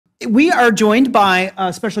We are joined by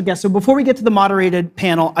a special guest. So before we get to the moderated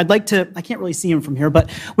panel, I can't really see him from here, but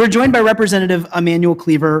we're joined by Representative Emanuel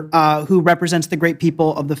Cleaver, who represents the great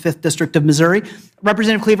people of the 5th District of Missouri.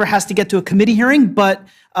 Representative Cleaver has to get to a committee hearing, but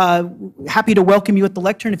happy to welcome you at the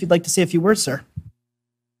lectern if you'd like to say a few words, sir.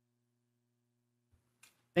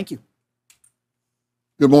 Thank you.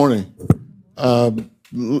 Good morning.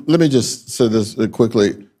 Let me just say this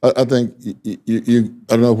quickly. I think I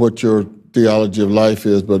don't know what your theology of life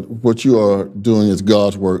is, but what you are doing is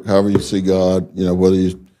God's work. However you see God, whether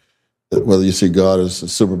you see God as a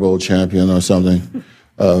Super Bowl champion or something,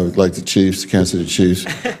 like the Chiefs, Kansas City Chiefs,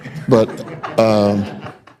 but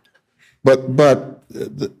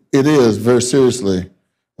it is very seriously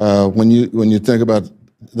when you think about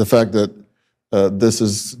the fact that this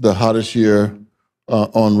is the hottest year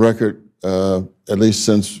on record, at least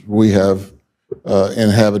since we have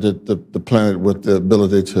inhabited the planet with the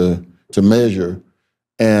ability to measure,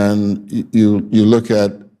 and you look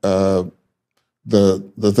at the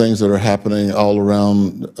things that are happening all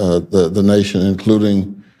around the nation,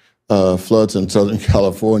 including floods in Southern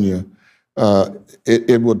California.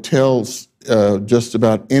 It would tell just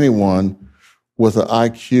about anyone with an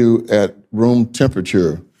IQ at room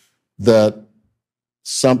temperature that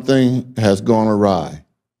something has gone awry,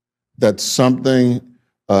 that something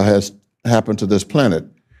has happened to this planet.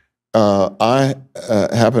 I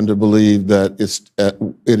happen to believe that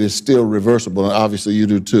it is still reversible, and obviously you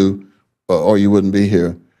do too, or you wouldn't be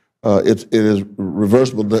here. It is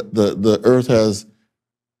reversible. The Earth has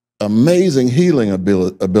amazing healing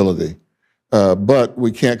ability, but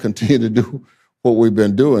we can't continue to do what we've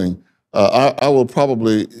been doing. I will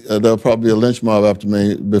probably, there'll probably be a lynch mob after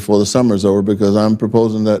me before the summer's over, because I'm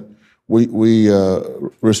proposing that we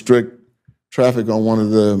restrict traffic on one of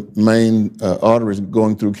the main arteries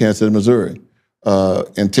going through Kansas City, Missouri.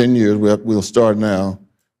 In 10 years, we'll start now.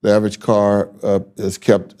 The average car is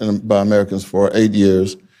kept by Americans for 8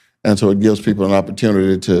 years, and so it gives people an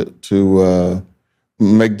opportunity to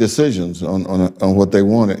make decisions on what they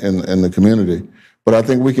want in the community. But I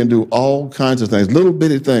think we can do all kinds of things, little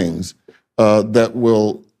bitty things that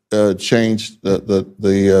will change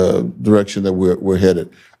the direction that we're headed.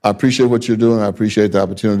 I appreciate what you're doing. I appreciate the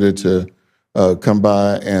opportunity to come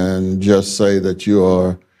by and just say that you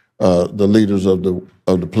are the leaders of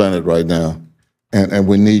the planet right now, and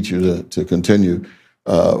we need you to continue.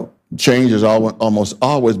 Change has almost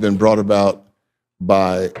always been brought about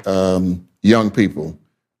by young people.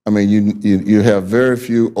 I mean, you have very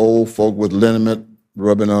few old folk with liniment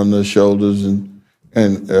rubbing on their shoulders and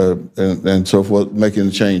so forth, making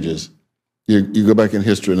the changes. You go back in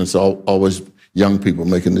history, and it's always young people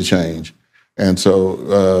making the change. And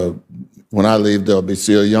so when I leave, there'll be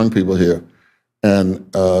still young people here, and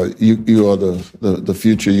you are the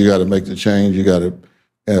future. You got to make the change. You got to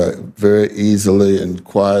very easily and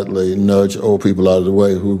quietly nudge old people out of the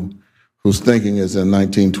way whose thinking is in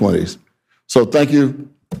 1920s. So thank you,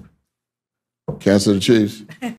 Kansas City Chiefs.